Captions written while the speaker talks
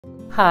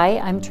Hi,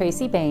 I'm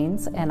Tracy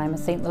Baynes, and I'm a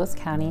St. Louis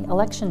County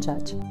election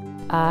judge.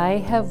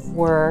 I have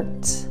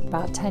worked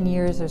about 10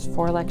 years, there's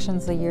 4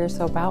 elections a year,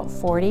 so about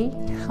 40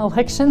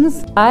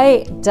 elections.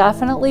 I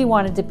definitely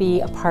wanted to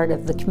be a part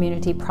of the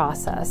community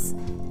process.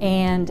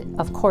 And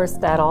of course,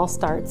 that all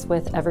starts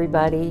with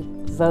everybody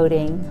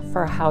voting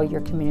for how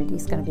your community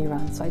is going to be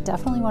run. So I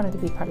definitely wanted to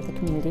be part of the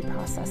community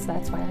process.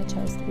 That's why I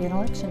chose to be an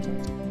election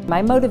judge.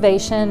 My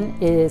motivation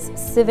is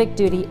civic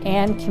duty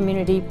and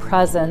community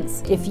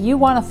presence. If you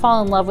want to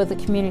fall in love with the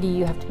community,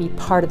 you have to be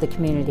part of the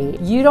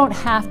community. You don't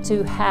have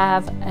to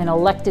have an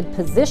elected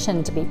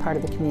position to be part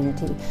of the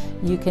community.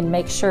 You can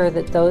make sure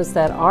that those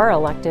that are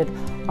elected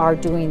are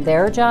doing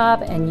their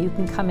job, and you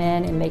can come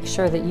in and make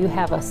sure that you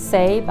have a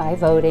say by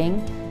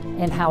voting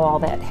and how all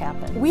that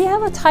happened. We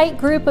have a tight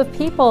group of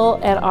people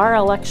at our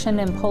election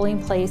and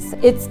polling place.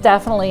 It's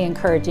definitely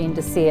encouraging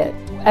to see it.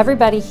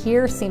 Everybody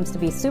here seems to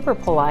be super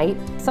polite.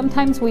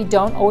 Sometimes we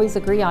don't always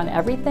agree on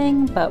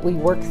everything, but we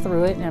work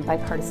through it in a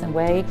bipartisan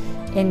way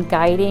in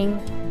guiding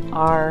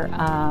our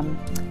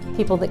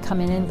people that come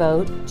in and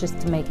vote, just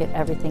to make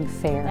everything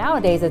fair.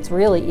 Nowadays it's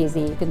really easy.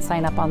 You can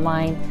sign up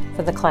online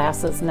for the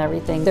classes and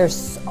everything.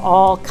 There's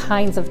all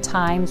kinds of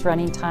times,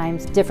 running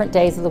times, different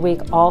days of the week,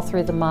 all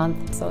through the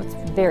month, so it's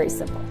very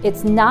simple.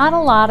 It's not a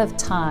lot of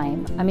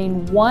time. I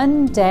mean,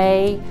 one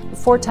day,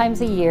 4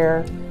 times a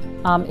year,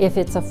 if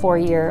it's a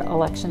 4-year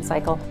election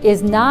cycle,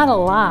 is not a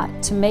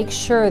lot to make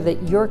sure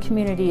that your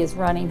community is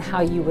running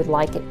how you would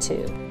like it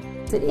to.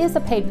 It is a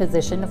paid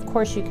position. Of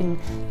course, you can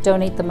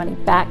donate the money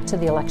back to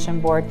the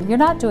election board. You're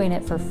not doing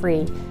it for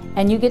free,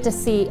 and you get to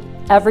see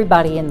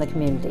everybody in the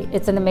community.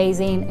 It's an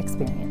amazing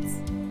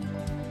experience.